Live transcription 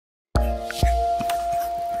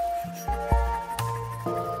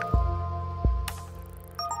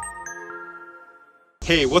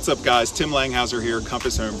Hey, what's up guys? Tim Langhauser here,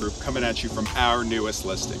 Compass Home Group, coming at you from our newest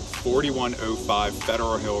listing, 4105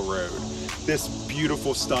 Federal Hill Road. This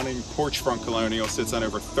beautiful, stunning porch front colonial sits on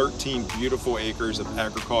over 13 beautiful acres of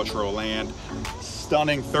agricultural land.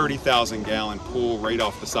 Stunning 30,000 gallon pool right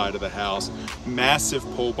off the side of the house. Massive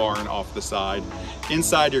pole barn off the side.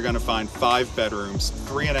 Inside you're going to find 5 bedrooms,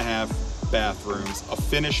 3.5 bathrooms, a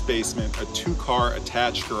finished basement, a 2-car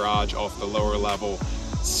attached garage off the lower level.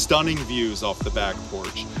 Stunning views off the back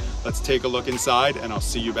porch. Let's take a look inside and I'll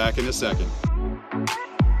see you back in a second.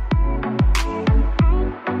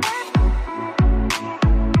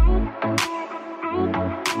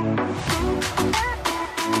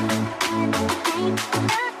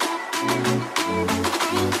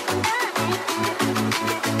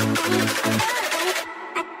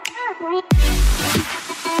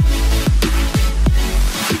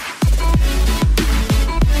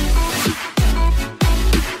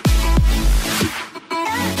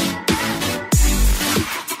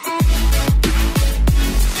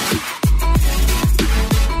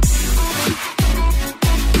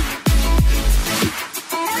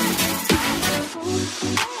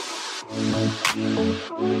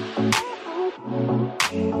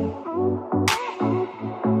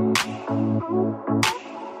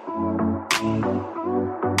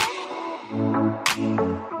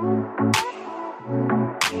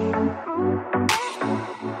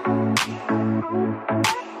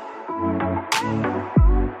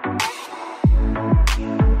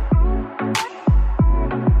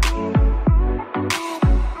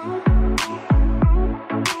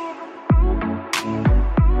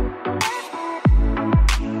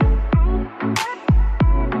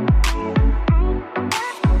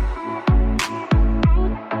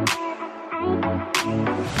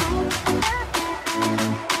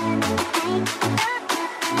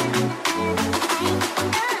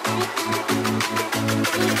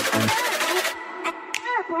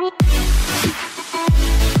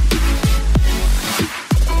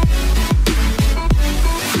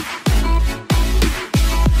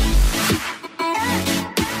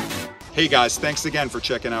 Hey guys, thanks again for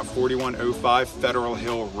checking out 4105 Federal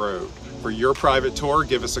Hill Road. For your private tour,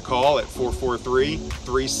 give us a call at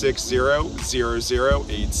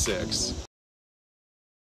 443-360-0086.